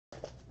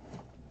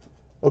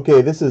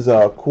Okay, this is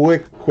a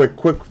quick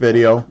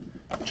video.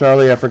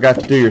 Charlie, I forgot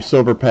to do your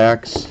silver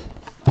packs.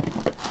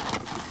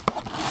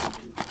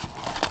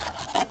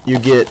 You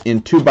get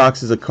in 2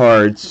 boxes of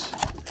cards,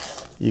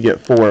 you get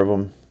 4 of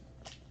them.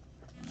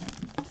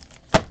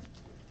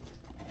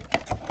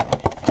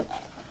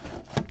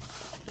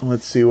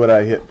 Let's see what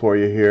I hit for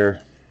you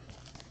here.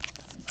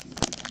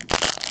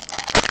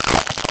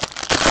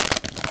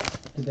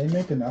 Did they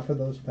make enough of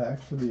those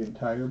packs for the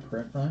entire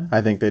print run? I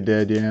think they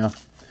did, yeah.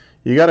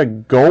 You got a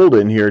gold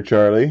in here,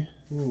 Charlie.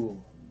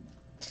 Ooh.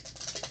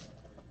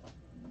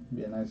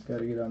 Be a nice guy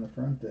to get on the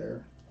front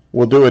there.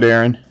 We'll do it,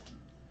 Aaron.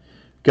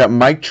 Got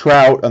Mike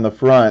Trout on the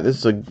front.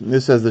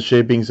 This has the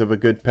shapings of a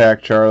good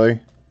pack, Charlie.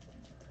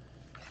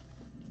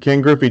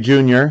 Ken Griffey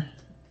Jr.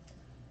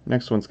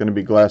 Next one's going to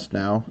be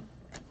Glasnow.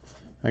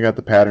 I got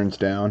the patterns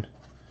down.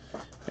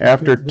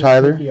 After this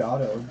Tyler, could be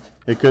autoed.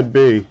 it could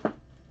be.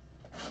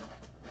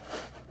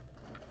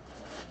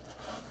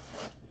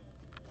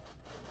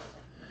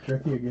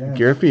 Griffey again.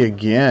 Griffey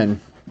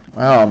again.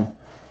 Wow, I'm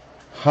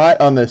hot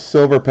on the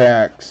silver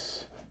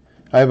packs.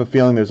 I have a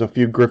feeling there's a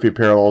few Griffey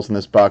parallels in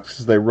this box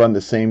because they run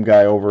the same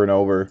guy over and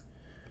over.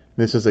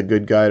 This is a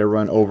good guy to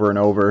run over and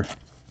over.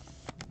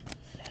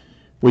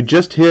 We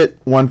just hit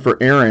one for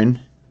Aaron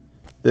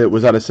that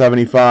was out of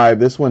 75.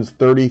 This one's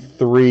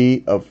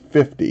 33 of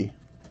 50.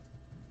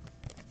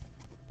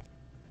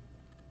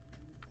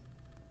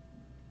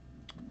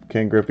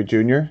 Ken Griffey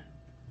Jr.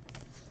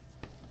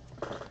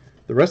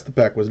 The rest of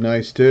the pack was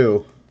nice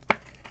too.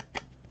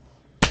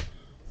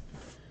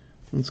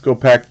 Let's go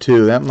pack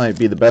 2. That might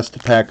be the best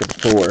pack of the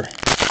 4.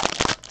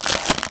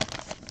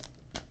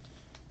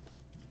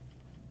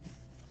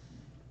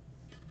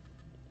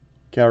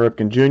 Cal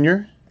Ripken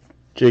Jr.,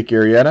 Jake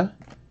Arrieta,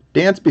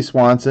 Dansby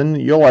Swanson,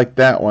 you'll like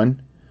that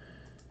one.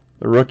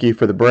 The rookie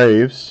for the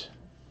Braves.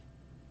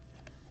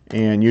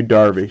 And Yu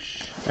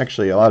Darvish.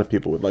 Actually, a lot of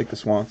people would like the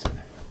Swanson.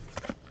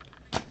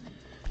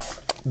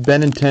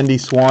 Benintendi,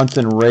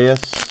 Swanson, Reyes,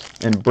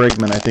 and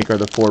Bregman, I think, are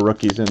the 4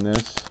 rookies in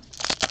this.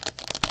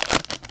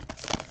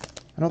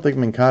 I don't think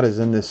Mancada's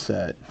in this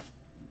set.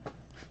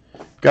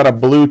 Got a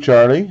blue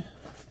Charlie.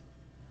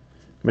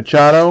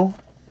 Machado,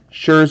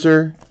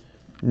 Scherzer,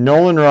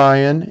 Nolan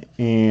Ryan,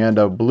 and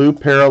a blue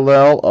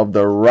parallel of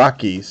the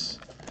Rockies.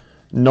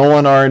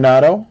 Nolan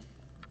Arenado.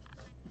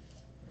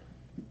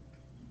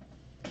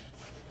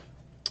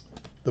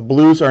 The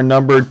blues are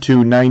numbered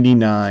to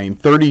 99.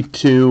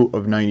 32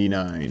 of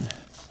 99.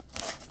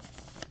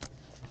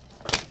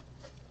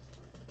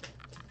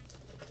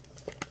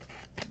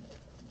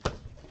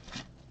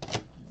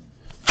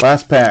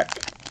 Last pack.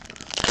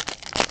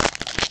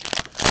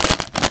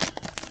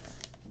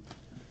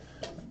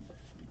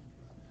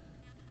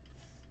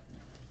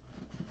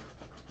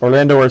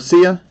 Orlando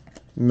Arcia,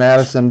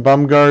 Madison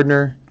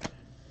Bumgarner,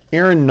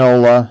 Aaron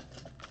Nola,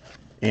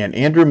 and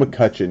Andrew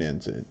McCutchen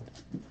ends it.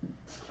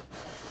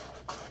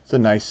 It's a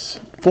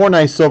nice, 4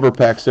 nice silver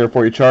packs there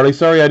for you, Charlie.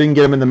 Sorry I didn't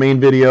get them in the main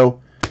video.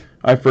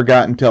 I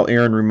forgot until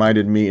Aaron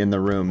reminded me in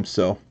the room.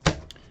 So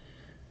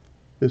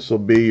this will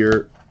be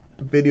your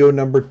video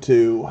number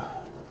 2.